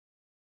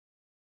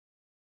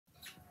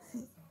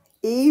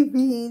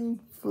Avian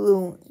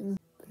flu in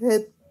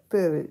pet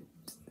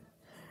birds.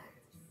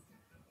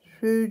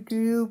 Should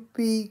you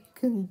be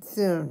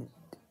concerned?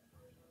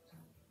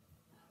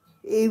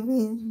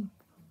 Avian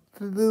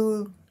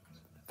flu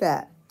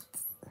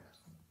facts.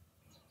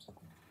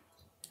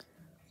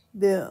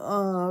 There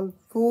are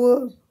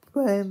 4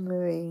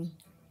 primary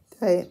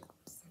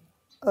types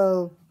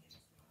of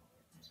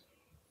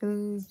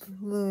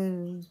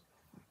influenza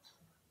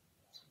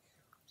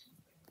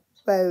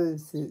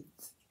viruses: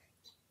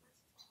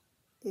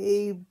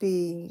 A,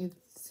 B,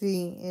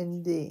 C,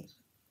 and D.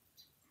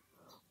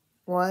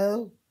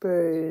 Wild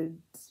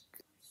birds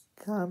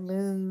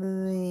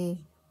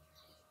commonly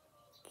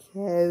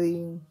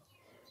carry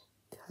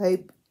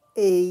type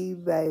A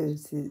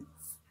viruses,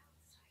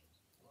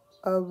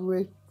 of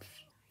which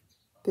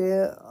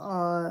there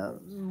are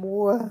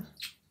more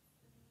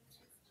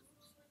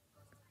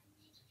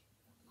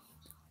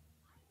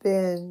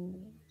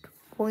than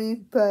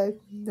 25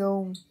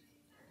 known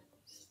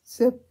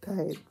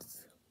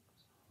subtypes,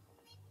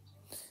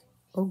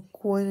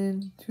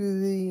 according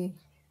to the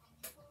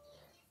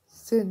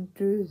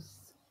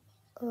Centers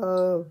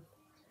of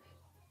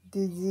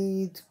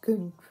Disease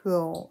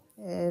Control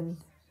and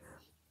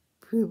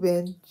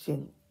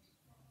Prevention.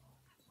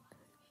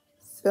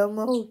 Some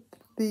of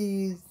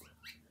these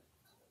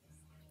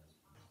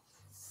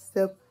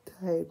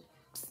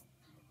subtypes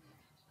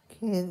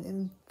can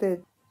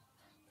infect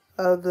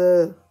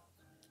other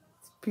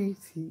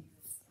species,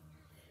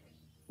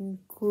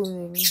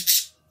 including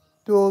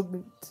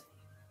dogs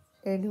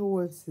and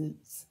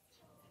horses.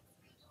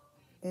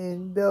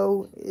 And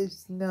though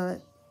it's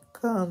not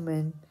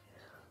common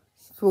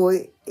for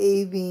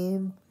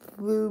avian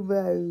flu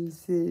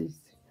viruses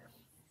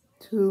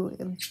to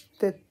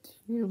infect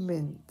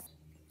humans,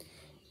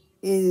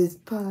 it is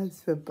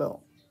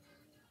possible.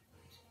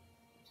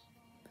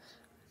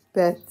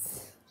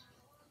 That's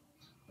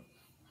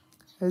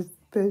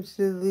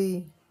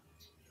especially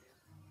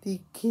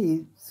the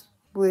case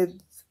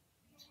with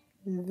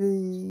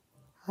the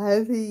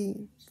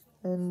highly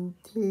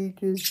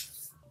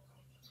contagious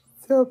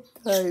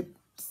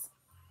subtypes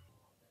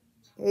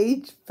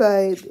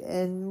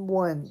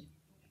H5N1.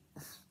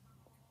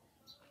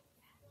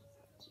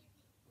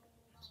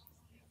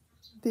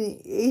 The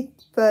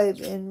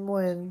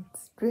H5N1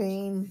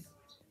 strain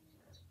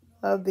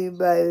of the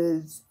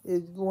virus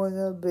is one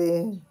of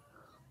the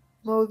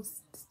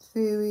most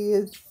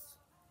serious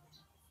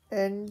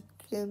and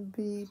can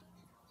be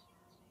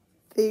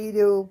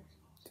fatal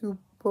to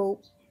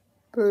both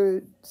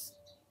birds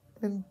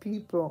and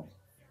people.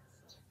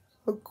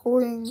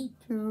 According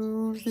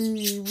to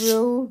the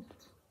World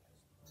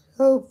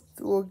Health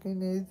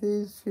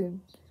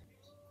Organization,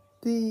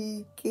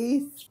 the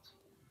case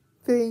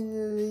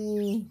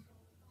fatality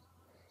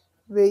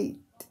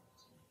rate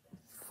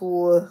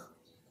for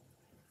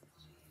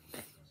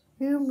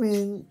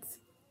humans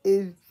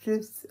is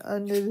just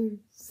under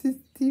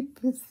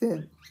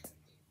 60%.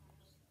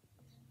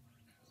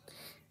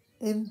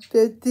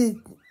 Infected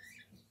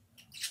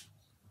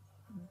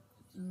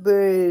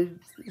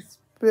birds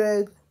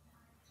spread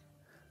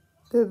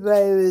the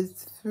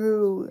virus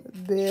through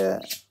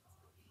their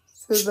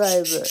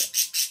saliva,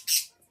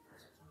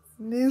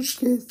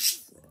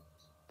 mucus,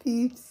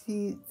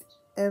 feces,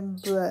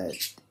 and blood.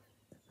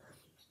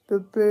 The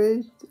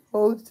birds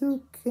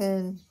also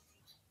can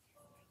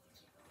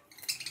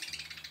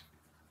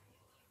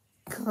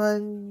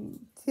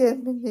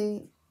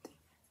contaminate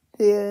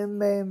their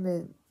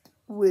environment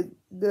with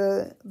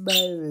the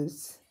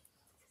virus,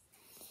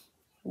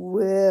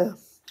 where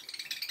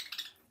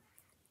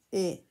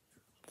it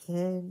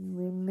can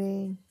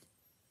remain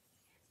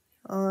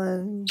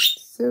on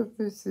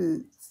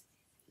surfaces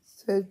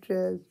such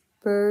as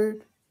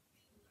bird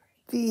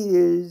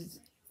feeders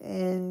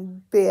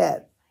and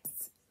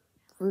bats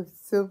for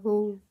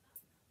several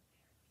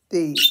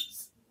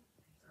days.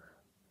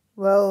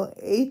 While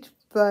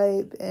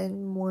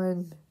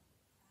H5N1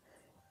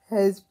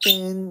 has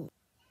been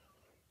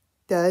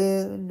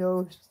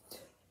diagnosed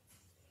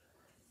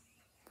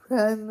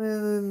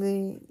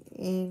primarily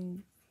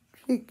in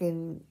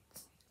chickens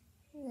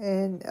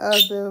and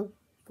other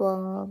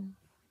farm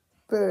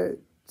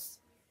birds,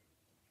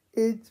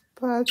 it's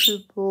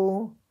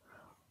possible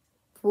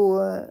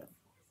for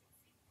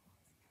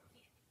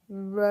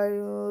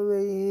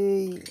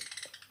virtually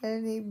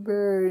any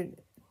bird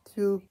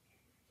to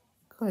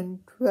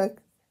contract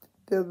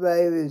the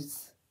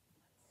virus.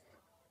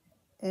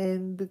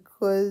 And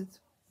because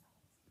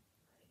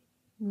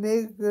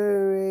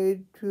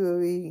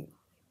migratory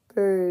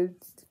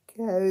birds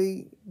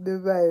carry the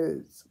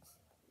virus,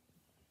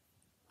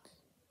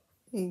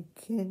 it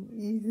can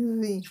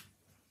easily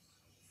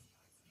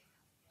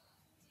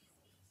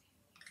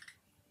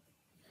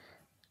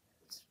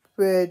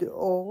spread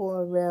all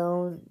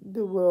around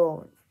the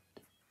world.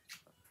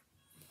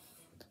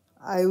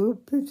 I will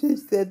put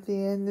this at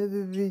the end of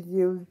the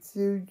video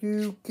so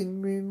you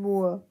can read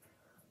more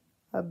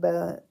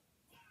about it.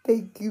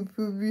 Thank you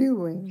for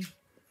viewing.